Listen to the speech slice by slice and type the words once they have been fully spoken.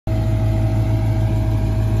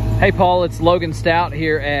Hey Paul, it's Logan Stout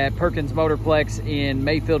here at Perkins Motorplex in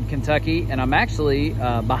Mayfield, Kentucky, and I'm actually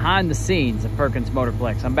behind the scenes at Perkins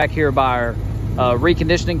Motorplex. I'm back here by our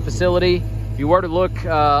reconditioning facility. If you were to look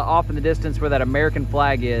off in the distance where that American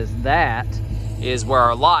flag is, that is where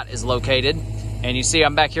our lot is located. And you see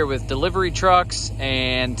I'm back here with delivery trucks,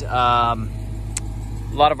 and a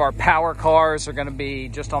lot of our power cars are gonna be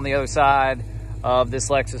just on the other side of this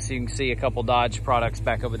Lexus. You can see a couple Dodge products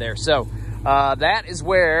back over there. So that is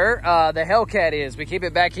where the Hellcat is. We keep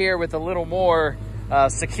it back here with a little more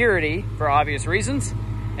security for obvious reasons.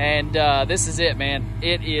 And this is it, man.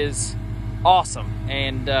 It is awesome.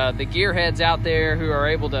 And the gearheads out there who are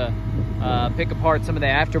able to pick apart some of the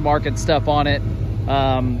aftermarket stuff on it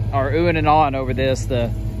are oohing and ahhing over this.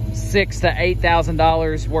 The $6,000 to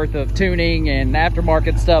 $8,000 worth of tuning and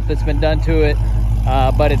aftermarket stuff that's been done to it,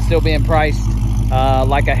 but it's still being priced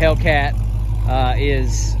like a Hellcat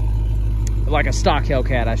is, like a stock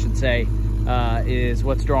Hellcat, I should say, is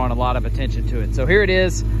what's drawing a lot of attention to it. So here it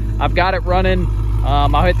is. I've got it running.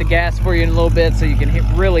 I'll hit the gas for you in a little bit so you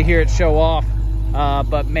can really hear it show off.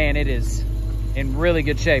 But man, it is in really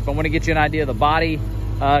good shape. I want to get you an idea of the body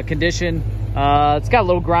condition. It's got a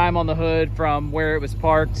little grime on the hood from where it was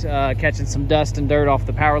parked, catching some dust and dirt off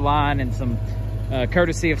the power line and some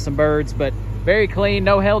courtesy of some birds, but very clean,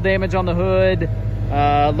 no hail damage on the hood.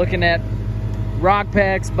 Looking at rock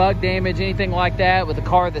pecks, bug damage, anything like that with a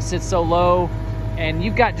car that sits so low. And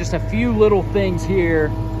you've got just a few little things here.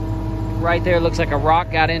 Right there, looks like a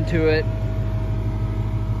rock got into it.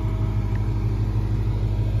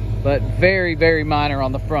 But very, very minor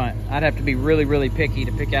on the front. I'd have to be really, really picky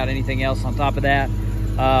to pick out anything else on top of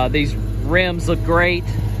that. These rims look great.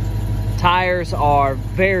 Tires are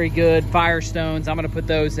very good. Firestones, I'm gonna put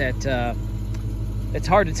those at, it's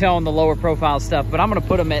hard to tell on the lower profile stuff, but I'm gonna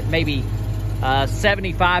put them at maybe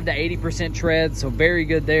 75 to 80% tread, so very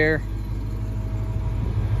good there.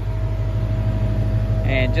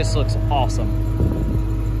 And just looks awesome.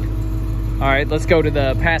 All right, let's go to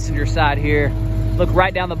the passenger side here. Look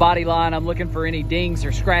right down the body line. I'm looking for any dings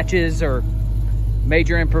or scratches or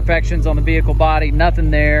major imperfections on the vehicle body.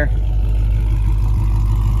 Nothing there.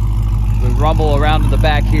 We rumble around to the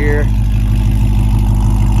back here.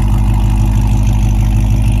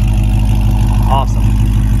 Awesome.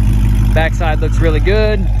 Backside looks really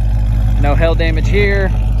good. No hail damage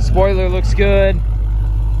here. Spoiler looks good.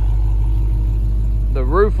 The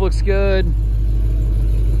roof looks good.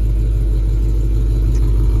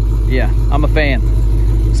 Yeah, I'm a fan.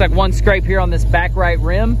 Looks like one scrape here on this back right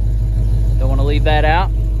rim. Don't want to leave that out.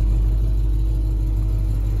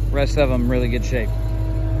 Rest of them really good shape.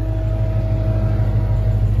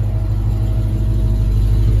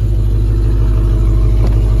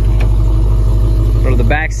 Go to the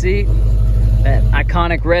back seat. That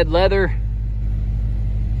iconic red leather.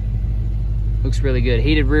 Looks really good.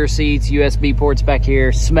 Heated rear seats, USB ports back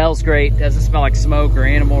here. Smells great. Doesn't smell like smoke or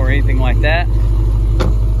animal or anything like that.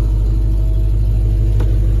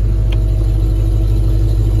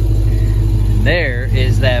 There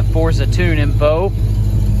is that Forza Tune info.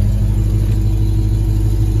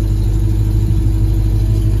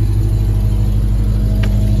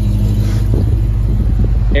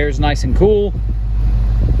 Air's nice and cool.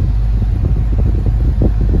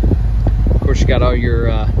 Of course, you got all your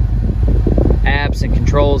apps and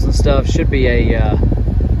controls and stuff. Should be a, you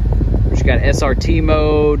got SRT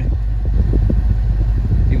mode.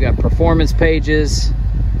 You've got performance pages.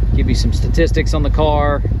 Give you some statistics on the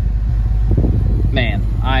car. Man,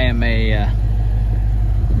 I'm a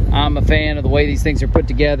fan of the way these things are put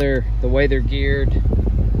together, the way they're geared.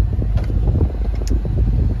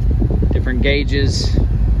 Different gauges. You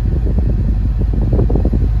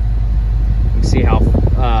can see how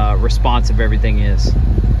responsive everything is.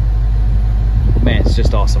 Man, it's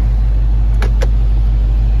just awesome.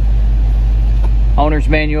 Owner's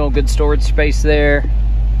manual, good storage space there.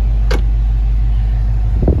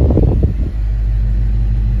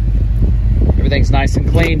 Everything's nice and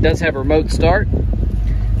clean. Does have remote start.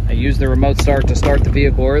 I used the remote start to start the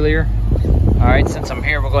vehicle earlier. All right, since I'm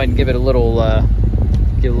here, we'll go ahead and give it a little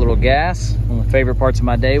gas. One of my favorite parts of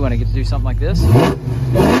my day when I get to do something like this.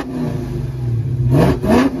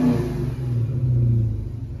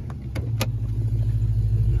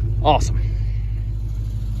 Awesome.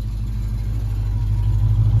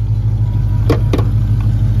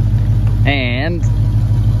 And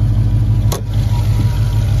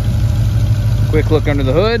quick look under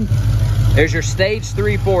the hood. There's your stage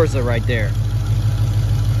 3 Forza right there.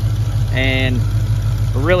 And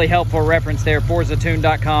a really helpful reference there,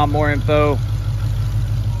 ForzaTune.com, more info.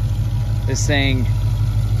 This thing,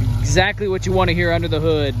 exactly what you want to hear under the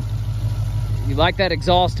hood. you like that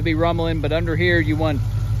exhaust to be rumbling, but under here you want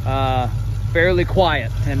fairly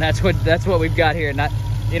quiet, and that's what we've got here. And I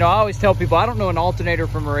always tell people I don't know an alternator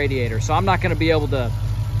from a radiator, so I'm not going to be able to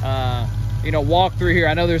walk through here.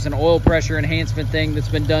 I know there's an oil pressure enhancement thing that's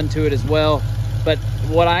been done to it as well, but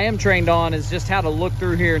what I am trained on is just how to look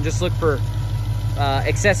through here and just look for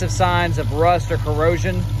excessive signs of rust or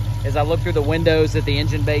corrosion as I look through the windows that the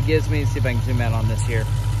engine bay gives me. Let's see if I can zoom out on this here.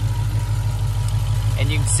 And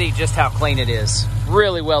you can see just how clean it is.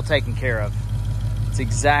 Really well taken care of. It's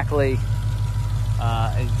exactly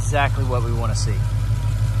what we want to see.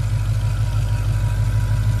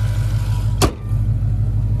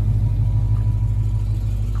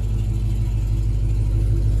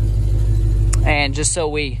 And just so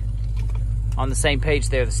we on the same page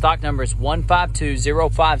there, the stock number is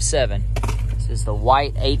 152057. This is the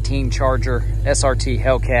white 18 Charger SRT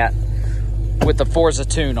Hellcat with the Forza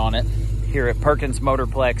tune on it here at Perkins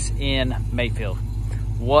Motorplex in Mayfield.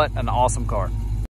 What an awesome car.